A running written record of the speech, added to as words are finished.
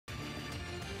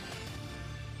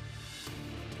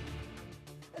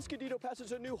Escondido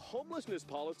passes a new homelessness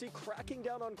policy cracking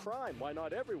down on crime. Why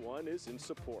not everyone is in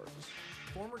support.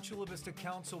 Former Chula Vista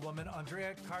Councilwoman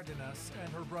Andrea Cardenas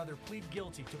and her brother plead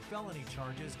guilty to felony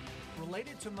charges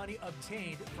related to money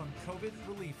obtained from COVID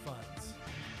relief funds.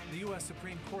 The U.S.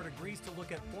 Supreme Court agrees to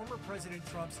look at former President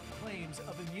Trump's claims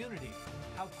of immunity,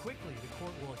 how quickly the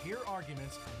court will hear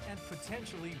arguments and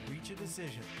potentially reach a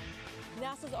decision.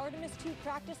 NASA's Artemis II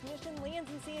practice mission lands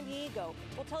in San Diego.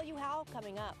 We'll tell you how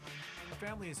coming up. A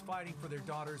family is fighting for their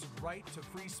daughter's right to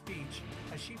free speech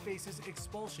as she faces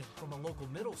expulsion from a local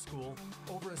middle school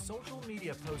over a social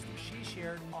media post she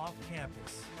shared off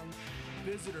campus.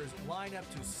 Visitors line up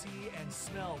to see and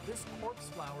smell this corpse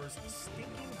flower's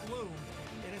stinking bloom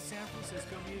in a San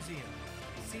Francisco museum.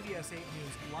 CBS 8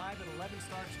 News live at 11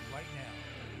 starts right now.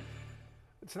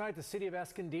 Tonight, the city of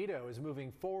Escondido is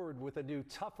moving forward with a new,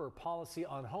 tougher policy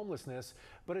on homelessness,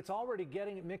 but it's already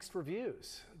getting mixed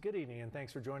reviews. Good evening and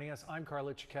thanks for joining us. I'm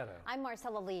Carla Chiquetto. I'm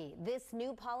Marcella Lee. This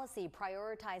new policy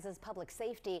prioritizes public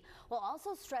safety while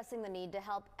also stressing the need to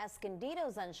help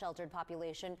Escondido's unsheltered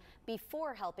population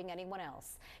before helping anyone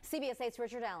else. CBS 8's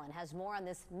Richard Allen has more on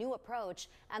this new approach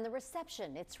and the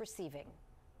reception it's receiving.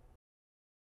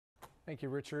 Thank you,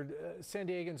 Richard. San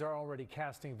Diegans are already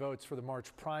casting votes for the March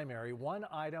primary. One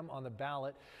item on the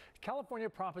ballot, California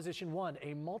Proposition 1,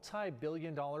 a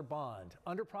multi-billion-dollar bond.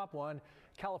 Under Prop 1,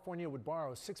 California would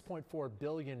borrow $6.4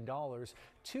 billion.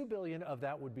 $2 billion of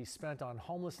that would be spent on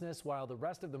homelessness, while the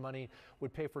rest of the money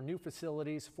would pay for new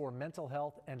facilities for mental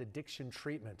health and addiction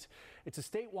treatment. It's a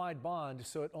statewide bond,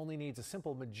 so it only needs a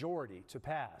simple majority to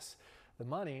pass. The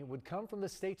money would come from the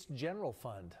state's general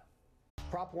fund.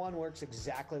 Prop 1 works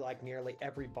exactly like nearly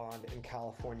every bond in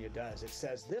California does. It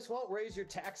says this won't raise your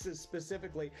taxes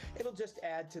specifically. It'll just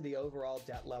add to the overall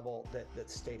debt level that the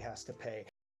state has to pay.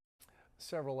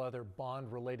 Several other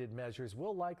bond-related measures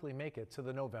will likely make it to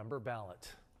the November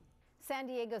ballot. San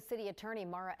Diego City Attorney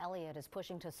Mara Elliott is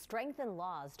pushing to strengthen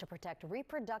laws to protect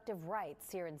reproductive rights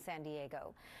here in San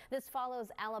Diego. This follows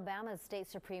Alabama's state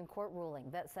Supreme Court ruling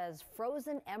that says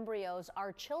frozen embryos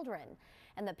are children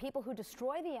and that people who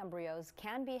destroy the embryos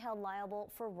can be held liable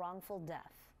for wrongful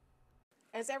death.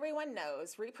 As everyone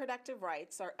knows, reproductive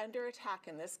rights are under attack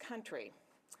in this country.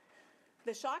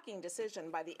 The shocking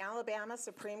decision by the Alabama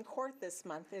Supreme Court this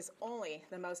month is only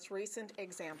the most recent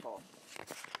example.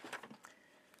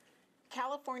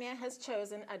 California has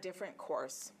chosen a different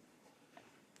course.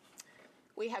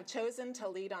 We have chosen to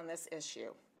lead on this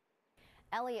issue.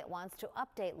 Elliott wants to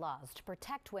update laws to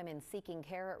protect women seeking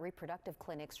care at reproductive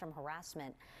clinics from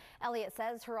harassment. Elliott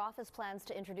says her office plans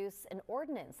to introduce an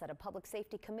ordinance at a public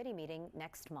safety committee meeting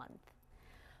next month.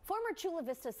 Former Chula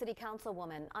Vista City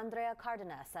Councilwoman Andrea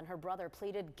Cardenas and her brother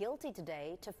pleaded guilty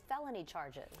today to felony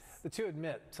charges. The two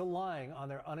admit to lying on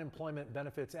their unemployment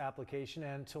benefits application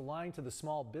and to lying to the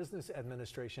Small Business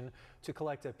Administration to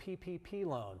collect a PPP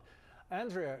loan.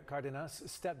 Andrea Cardenas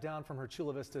stepped down from her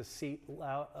Chula Vista City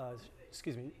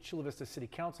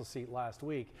Council seat last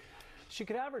week. She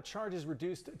could have her charges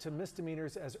reduced to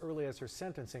misdemeanors as early as her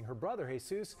sentencing. Her brother,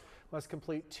 Jesus, must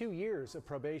complete 2 years of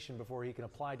probation before he can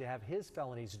apply to have his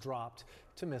felonies dropped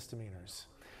to misdemeanors.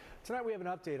 Tonight we have an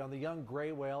update on the young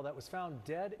gray whale that was found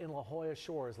dead in La Jolla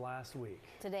shores last week.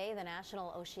 Today, the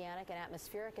National Oceanic and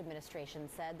Atmospheric Administration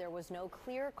said there was no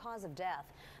clear cause of death,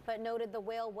 but noted the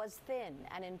whale was thin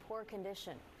and in poor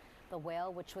condition. The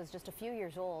whale, which was just a few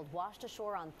years old, washed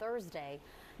ashore on Thursday.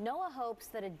 NOAA hopes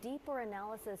that a deeper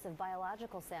analysis of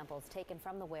biological samples taken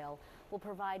from the whale will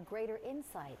provide greater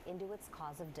insight into its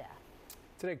cause of death.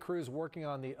 Today, crews working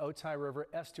on the Otay River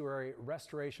Estuary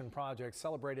Restoration Project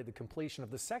celebrated the completion of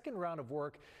the second round of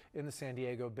work in the San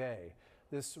Diego Bay.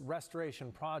 This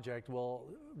restoration project will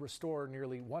restore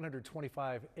nearly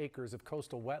 125 acres of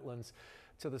coastal wetlands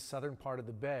to the southern part of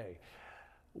the bay.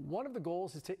 One of the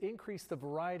goals is to increase the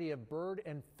variety of bird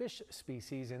and fish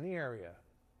species in the area.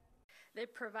 They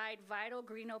provide vital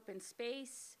green open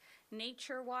space,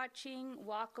 nature watching,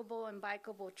 walkable and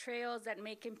bikeable trails that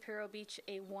make Imperial Beach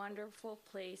a wonderful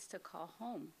place to call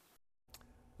home.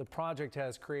 The project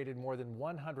has created more than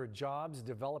 100 jobs.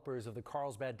 Developers of the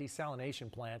Carlsbad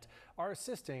desalination plant are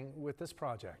assisting with this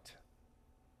project.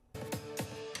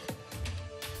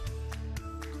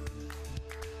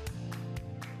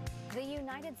 The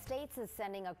United States is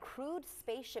sending a crewed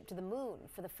spaceship to the moon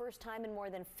for the first time in more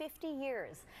than 50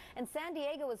 years, and San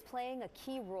Diego is playing a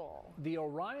key role. The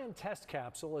Orion test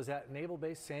capsule is at Naval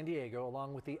Base San Diego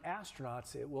along with the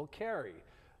astronauts it will carry.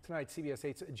 Tonight, CBS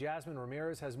 8's Jasmine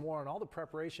Ramirez has more on all the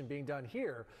preparation being done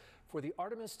here for the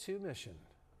Artemis II mission.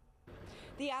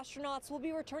 The astronauts will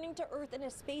be returning to Earth in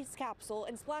a space capsule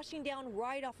and splashing down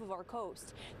right off of our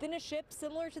coast. Then a ship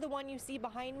similar to the one you see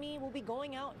behind me will be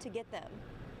going out to get them.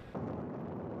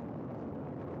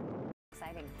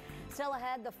 Exciting. Still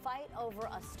ahead, the fight over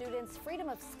a student's freedom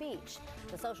of speech,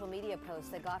 the social media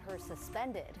post that got her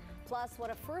suspended, plus what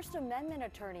a First Amendment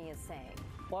attorney is saying.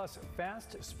 Plus,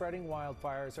 fast-spreading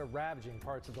wildfires are ravaging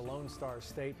parts of the Lone Star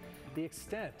State. The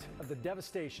extent of the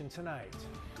devastation tonight.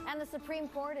 And the Supreme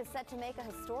Court is set to make a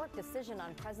historic decision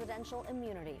on presidential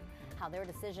immunity, how their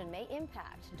decision may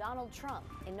impact Donald Trump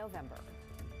in November.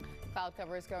 Cloud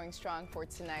cover is going strong for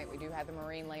tonight. We do have the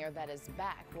marine layer that is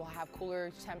back. We'll have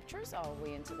cooler temperatures all the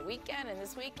way into the weekend. And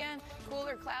this weekend,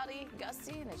 cooler, cloudy,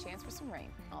 gusty, and a chance for some rain.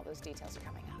 All those details are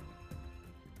coming up.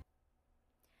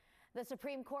 The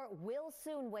Supreme Court will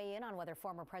soon weigh in on whether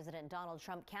former President Donald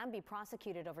Trump can be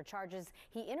prosecuted over charges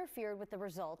he interfered with the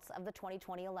results of the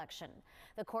 2020 election.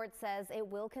 The court says it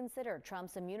will consider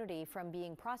Trump's immunity from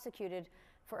being prosecuted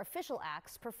for official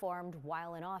acts performed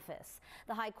while in office.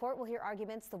 The High Court will hear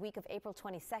arguments the week of April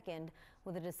 22nd,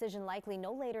 with a decision likely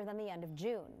no later than the end of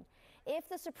June. If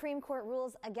the Supreme Court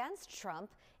rules against Trump,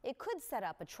 it could set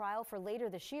up a trial for later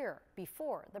this year,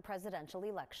 before the presidential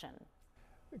election.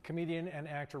 Comedian and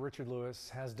actor Richard Lewis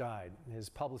has died. His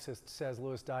publicist says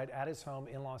Lewis died at his home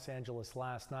in Los Angeles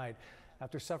last night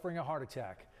after suffering a heart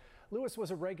attack. Lewis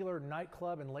was a regular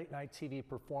nightclub and late-night TV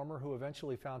performer who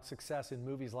eventually found success in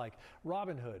movies like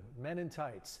Robin Hood, Men in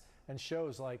Tights, and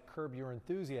shows like Curb Your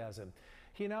Enthusiasm.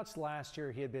 He announced last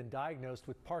year he had been diagnosed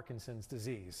with Parkinson's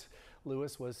disease.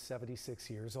 Lewis was 76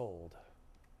 years old.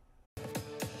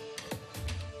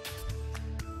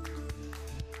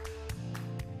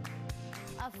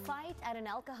 A fight at an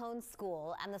El Cajon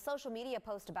school and the social media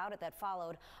post about it that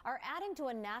followed are adding to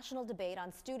a national debate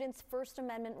on students' First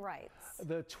Amendment rights.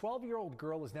 The 12-year-old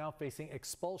girl is now facing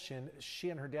expulsion. She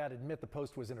and her dad admit the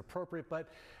post was inappropriate, but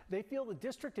they feel the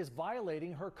district is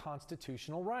violating her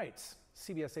constitutional rights.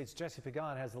 CBS 8's Jesse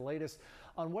Pagan has the latest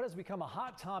on what has become a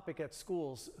hot topic at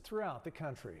schools throughout the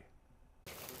country.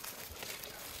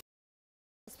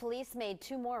 Police made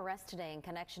 2 more arrests today in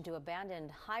connection to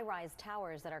abandoned high-rise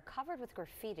towers that are covered with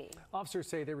graffiti. Officers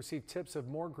say they received tips of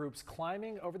more groups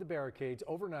climbing over the barricades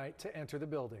overnight to enter the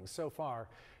building. So far,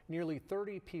 nearly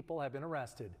 30 people have been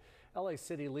arrested. LA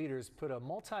city leaders put a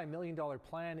multi-million-dollar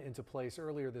plan into place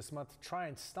earlier this month to try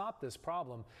and stop this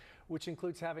problem, which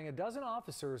includes having a dozen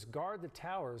officers guard the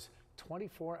towers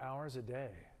 24 hours a day.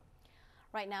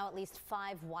 Right now, at least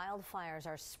 5 wildfires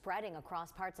are spreading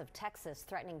across parts of Texas,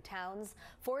 threatening towns,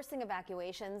 forcing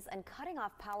evacuations, and cutting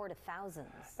off power to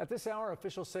thousands. At this hour,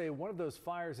 officials say one of those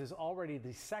fires is already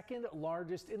the second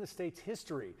largest in the state's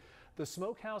history. The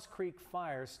Smokehouse Creek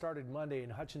fire started Monday in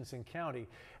Hutchinson County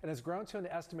and has grown to an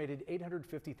estimated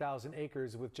 850,000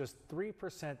 acres with just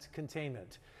 3%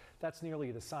 containment. That's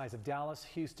nearly the size of Dallas,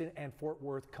 Houston, and Fort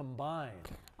Worth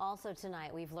combined. Also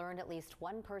tonight, we've learned at least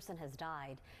 1 person has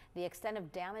died. The extent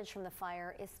of damage from the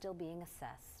fire is still being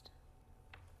assessed.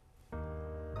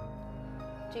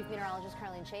 Chief Meteorologist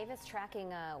Carlene Chavis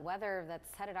tracking weather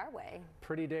that's headed our way.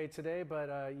 Pretty day today,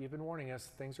 but you've been warning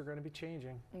us things are going to be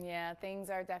changing. Yeah, things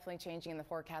are definitely changing in the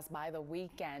forecast by the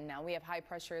weekend. Now, we have high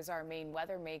pressure as our main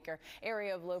weather maker,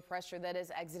 area of low pressure that is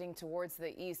exiting towards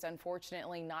the east.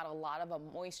 Unfortunately, not a lot of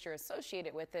moisture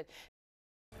associated with it.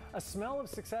 A smell of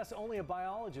success only a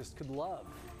biologist could love.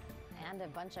 And a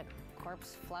bunch of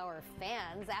corpse flower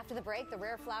fans. After the break, the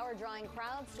rare flower drawing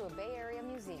crowds to a Bay Area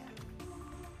museum.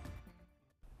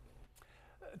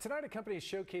 Tonight, a company is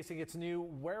showcasing its new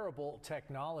wearable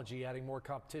technology, adding more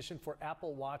competition for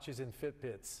Apple Watches and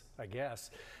Fitbits, I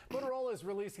guess. Motorola is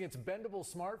releasing its bendable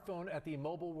smartphone at the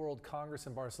Mobile World Congress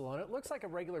in Barcelona. It looks like a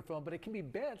regular phone, but it can be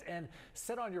bent and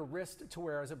set on your wrist to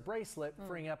wear as a bracelet,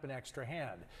 freeing up an extra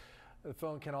hand. The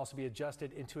phone can also be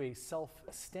adjusted into a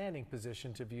self-standing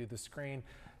position to view the screen.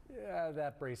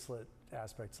 That bracelet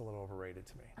aspect's a little overrated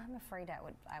to me. I'm afraid I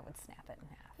would snap it in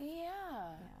half.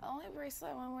 Yeah. The only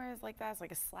bracelet one wears like that is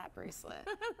like a slap bracelet.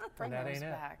 And that ain't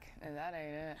it. And that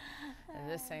ain't it. And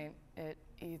this ain't it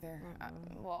either.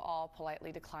 We'll all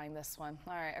politely decline this one.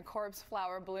 All right, a corpse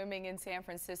flower blooming in San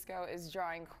Francisco is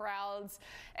drawing crowds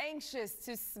anxious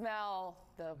to smell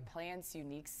the plant's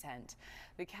unique scent.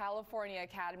 The California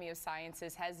Academy of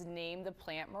Sciences has named the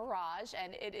plant Mirage,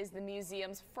 and it is the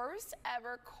museum's first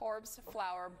ever corpse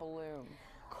flower bloom.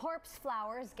 Corpse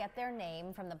flowers get their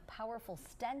name from the powerful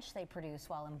stench they produce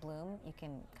while in bloom. You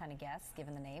can kind of guess,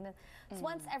 given the name. It's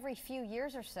once every few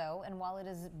years or so, and while it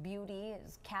is beauty, it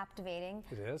is captivating.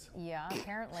 It is? Yeah,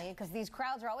 apparently, because these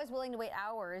crowds are always willing to wait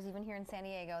hours, even here in San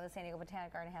Diego. The San Diego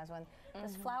Botanic Garden has one.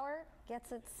 This flower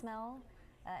gets its smell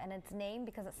and it's named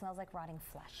because it smells like rotting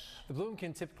flesh. The bloom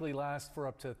can typically last for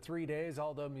up to 3 days,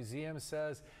 although museum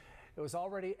says it was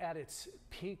already at its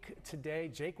peak today.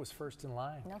 Jake was first in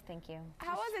line. No, thank you.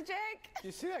 How was it, Jake?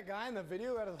 You see that guy in the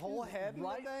video got his whole head in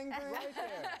right, the thing? Right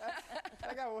there.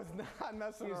 That guy was not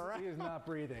messing around. He is not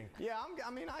breathing. Yeah,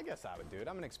 I mean, I guess I would do it.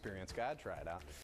 I'm an experienced guy. I'd try it out.